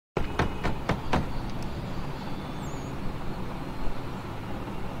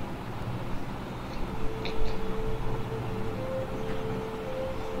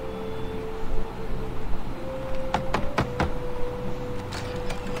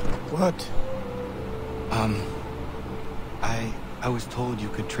What? I was told you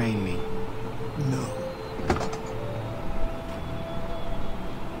could train me. No.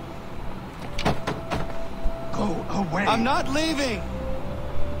 Go away. I'm not leaving!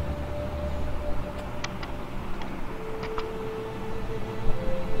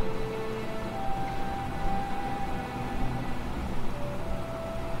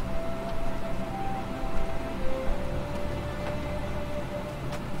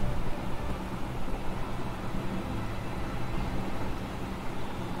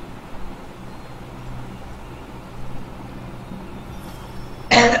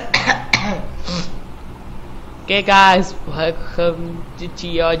 Okay guys, welcome to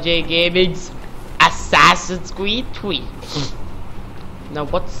TRJ Gaming's Assassin's Creed 3. Now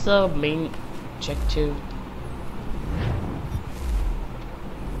what's the main objective?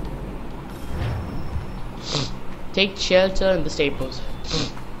 Take shelter in the stables.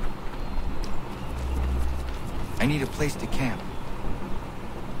 I need a place to camp.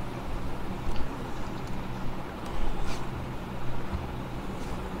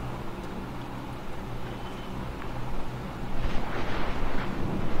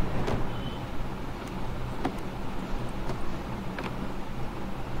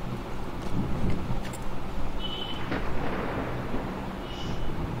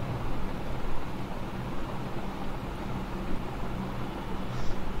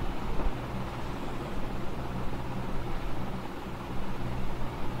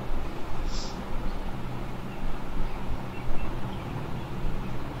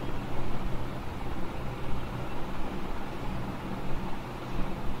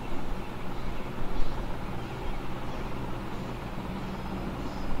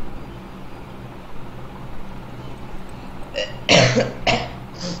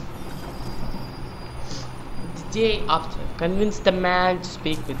 The day after, convince the man to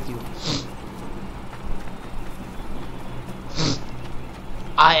speak with you.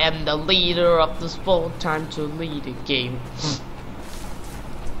 I am the leader of this full time to lead a game.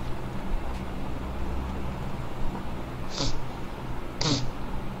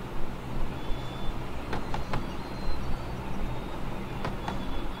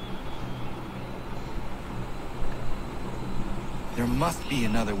 There must be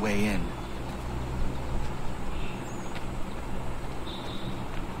another way in.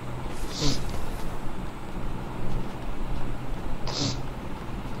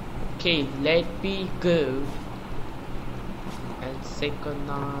 Okay, let me go and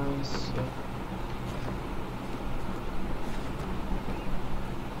synchronize.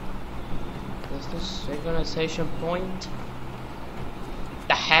 Is this synchronization point?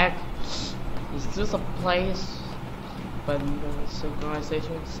 The heck? Is this a place? But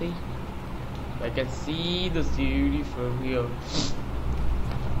synchronization, see? I can see the city from here.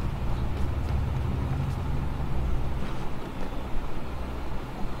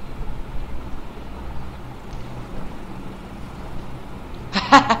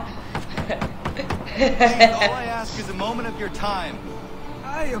 Please, all I ask is a moment of your time.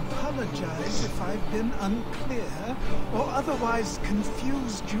 I apologize if I've been unclear or otherwise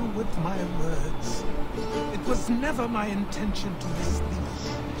confused you with my words. It was never my intention to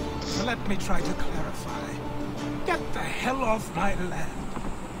mislead. So let me try to clarify. Get the hell off my land.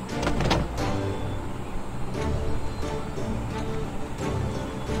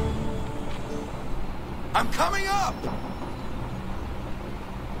 I'm coming up!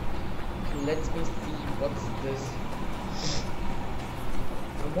 Let me see what's this.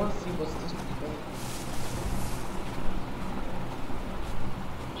 I want to see what's this before.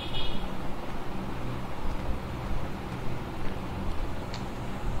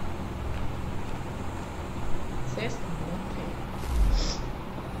 It says nothing.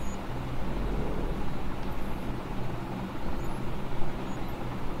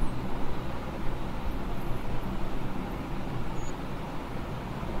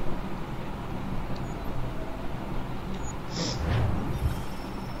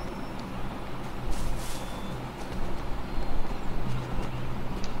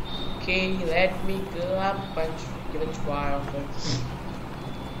 Okay, let me go up and give a try of it.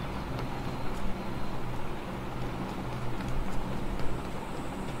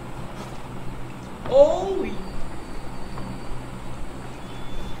 Holy!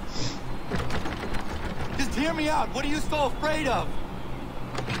 Just hear me out. What are you so afraid of?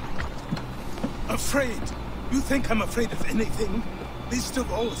 Afraid? You think I'm afraid of anything? Least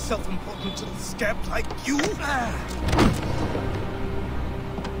of all a self-important little scab like you?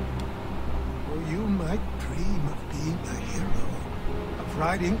 You might dream of being a hero, of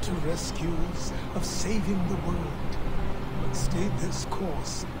riding to rescues, of saving the world. But stay this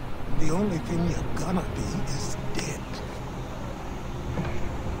course, The only thing you're gonna be is dead.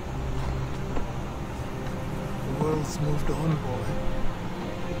 The world's moved on, boy.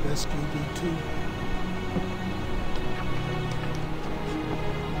 Best you do too.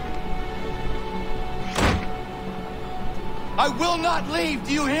 I will not leave,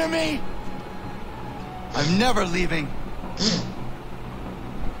 do you hear me? I'm never leaving.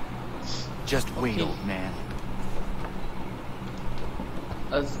 Just wait, Okay. old man.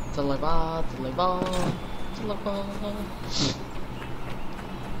 Deliver.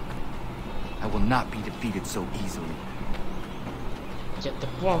 I will not be defeated so easily. Get the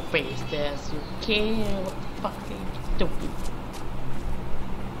front face as you can. What the fuck are you doing?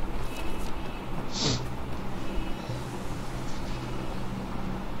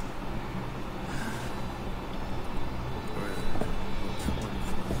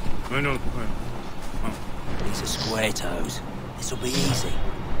 These are square toes. This'll be easy.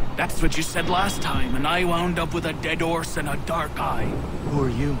 That's what you said last time, and I wound up with a dead horse and a dark eye. Who are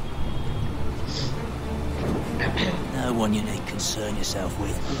you? No one you need concern yourself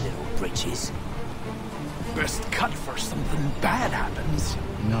with, little britches. Best cut for something bad happens.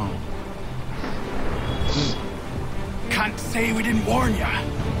 No. Can't say we didn't warn ya.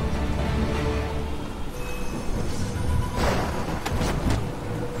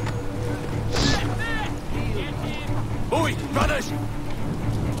 Oi, brothers!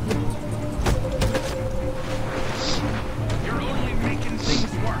 You're only making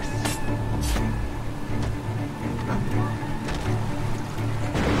things worse.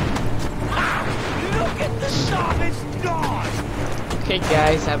 Look at the stuff, it's gone! Okay,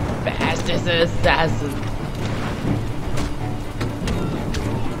 guys, I'm fast as an assassin.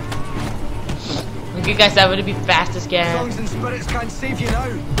 Okay, guys, I'm gonna be fast as can. Songs and spirits can't save you now.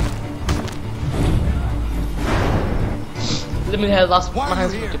 Let me have lost Why my are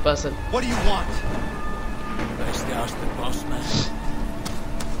hands you here? 50%. What do you want? Best ask the boss man.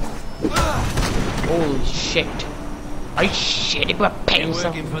 Holy shit. Are you shitting my pants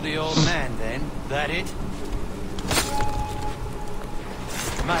off? Working for the old man, then? That it?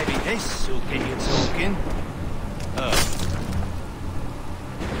 Maybe this will get you talking.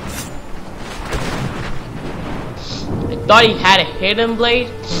 I thought he had a hidden blade.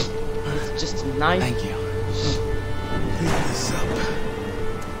 It's just a knife. Thank you. Pick this up.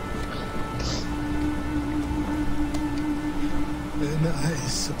 Then I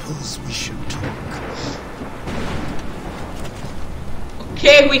suppose we should talk.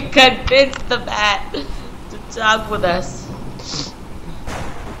 Okay, we convinced the bat to talk with us.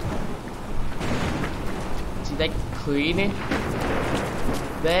 See that cleaning?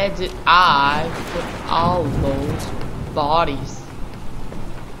 Where did I put all those bodies?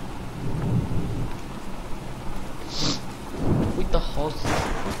 With the horses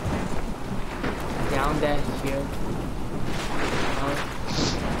down there here.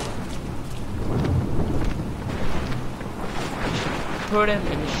 Put him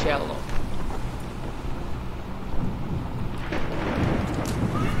in the shallow.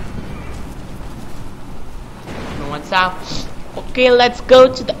 No one's out. Okay, let's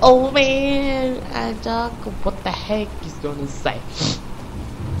go to the old man and talk what the heck he's gonna say.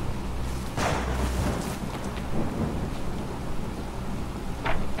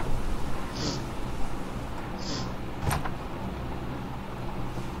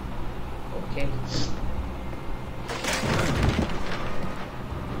 Okay.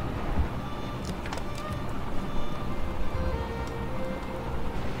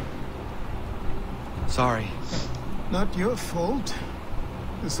 Sorry. Not your fault.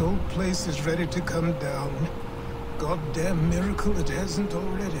 This old place is ready to come down. Goddamn miracle it hasn't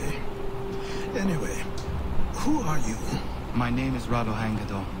already. Anyway, who are you? My name is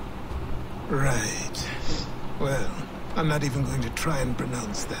Ratonhnhaké. Right. Well, I'm not even going to try and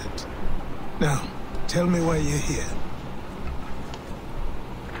pronounce that. Now, tell me why you're here.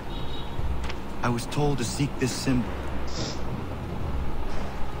 I was told to seek this symbol.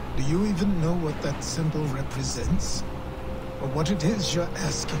 Do you even know what that symbol represents? Or what it is you're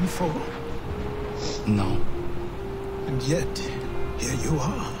asking for? No. And yet, here you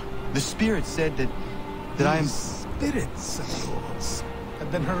are. The spirit said that I am... These spirits of yours have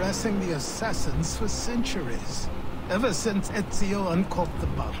been harassing the assassins for centuries. Ever since Ezio uncorked the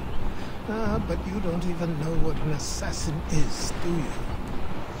bottle. But you don't even know what an assassin is, do you?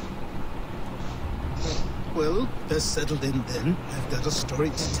 Well, they're settled in then. I've got a story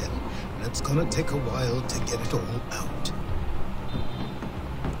to tell, and it's gonna take a while to get it all out.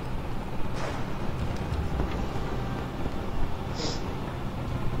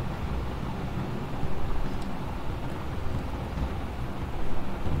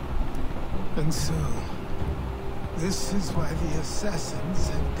 And so, this is why the assassins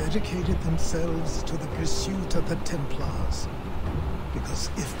have dedicated themselves to the pursuit of the Templars. Because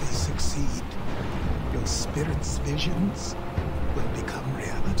if they succeed, your spirit's visions will become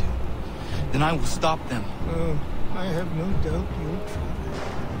reality. Then I will stop them. Oh, I have no doubt you'll try.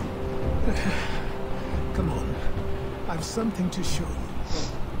 Come on. I've something to show you.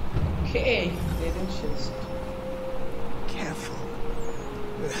 Okay, didn't just. Careful.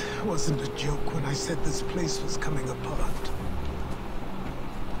 It wasn't a joke when I said this place was coming apart.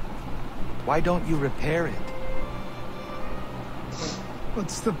 Why don't you repair it?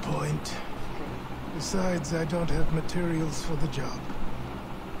 What's the point? Besides, I don't have materials for the job.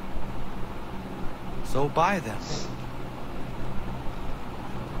 So buy them.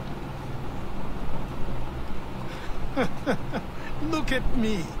 Look at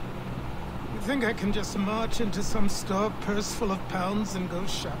me. You think I can just march into some store, purse full of pounds, and go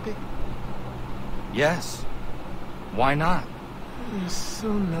shopping? Yes. Why not? You're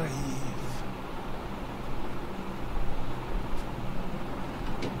so naive.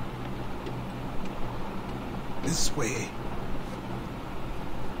 This way.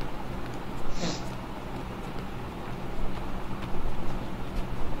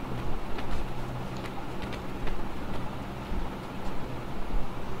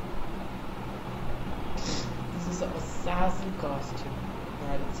 This is an assassin costume.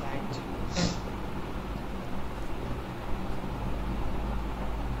 Right inside too.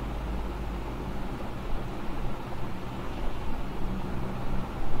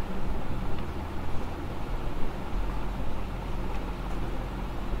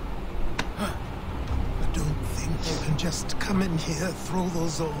 Just come in here, throw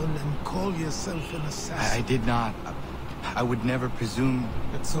those on, and call yourself an assassin. I did not. I would never presume.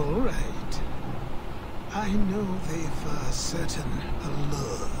 It's all right. I know they've a certain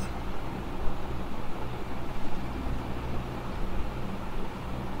allure.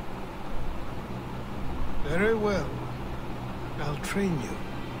 Very well. I'll train you.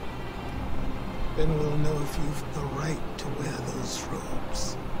 Then we'll know if you've the right to wear those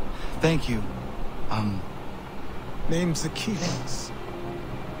robes. Thank you. Name's Achilles.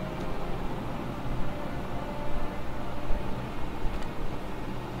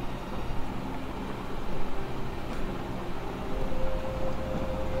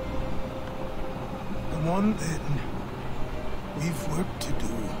 Come on then. We've work to do.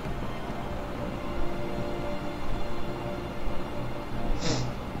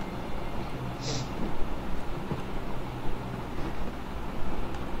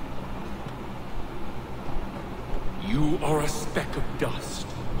 You are a speck of dust,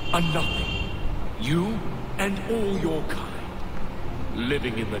 a nothing. You and all your kind,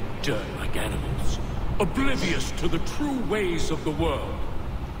 living in the dirt like animals, oblivious to the true ways of the world.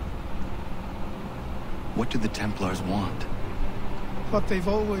 What do the Templars want? What they've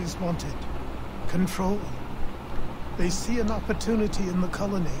always wanted. Control. They see an opportunity in the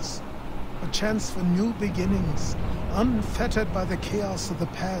colonies. A chance for new beginnings, unfettered by the chaos of the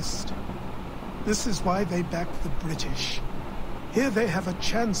past. This is why they back the British. Here they have a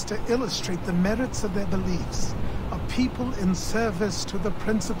chance to illustrate the merits of their beliefs. A people in service to the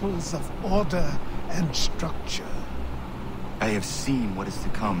principles of order and structure. I have seen what is to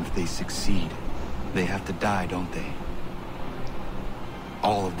come if they succeed. They have to die, don't they?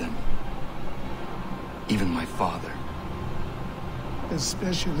 All of them. Even my father.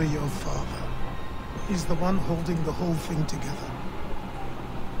 Especially your father. He's the one holding the whole thing together.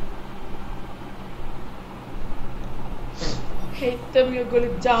 Hate them, you're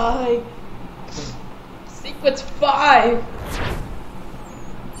gonna die. Sequence 5.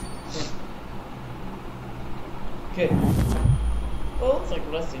 Okay. Oh, it's like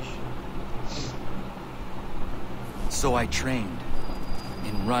Russish. So I trained.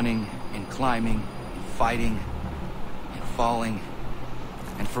 In running, in climbing, in fighting, in falling.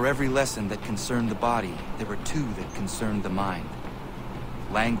 And for every lesson that concerned the body, there were two that concerned the mind.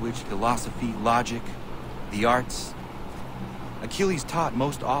 Language, philosophy, logic, the arts. Achilles taught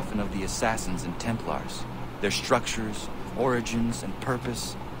most often of the assassins and Templars, their structures, origins, and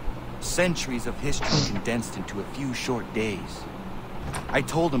purpose. Centuries of history condensed into a few short days. I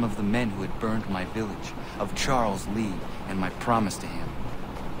told him of the men who had burned my village, of Charles Lee, and my promise to him.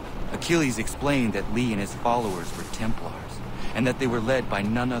 Achilles explained that Lee and his followers were Templars, and that they were led by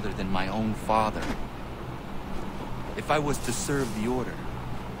none other than my own father. If I was to serve the order,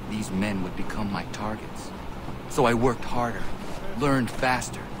 these men would become my targets. So I worked harder, learned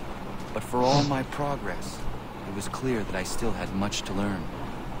faster, but for all my progress, it was clear that I still had much to learn.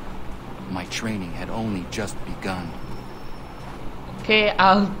 My training had only just begun. Okay,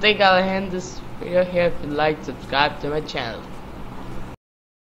 I'll think I'll end this video here. If you like, subscribe to my channel.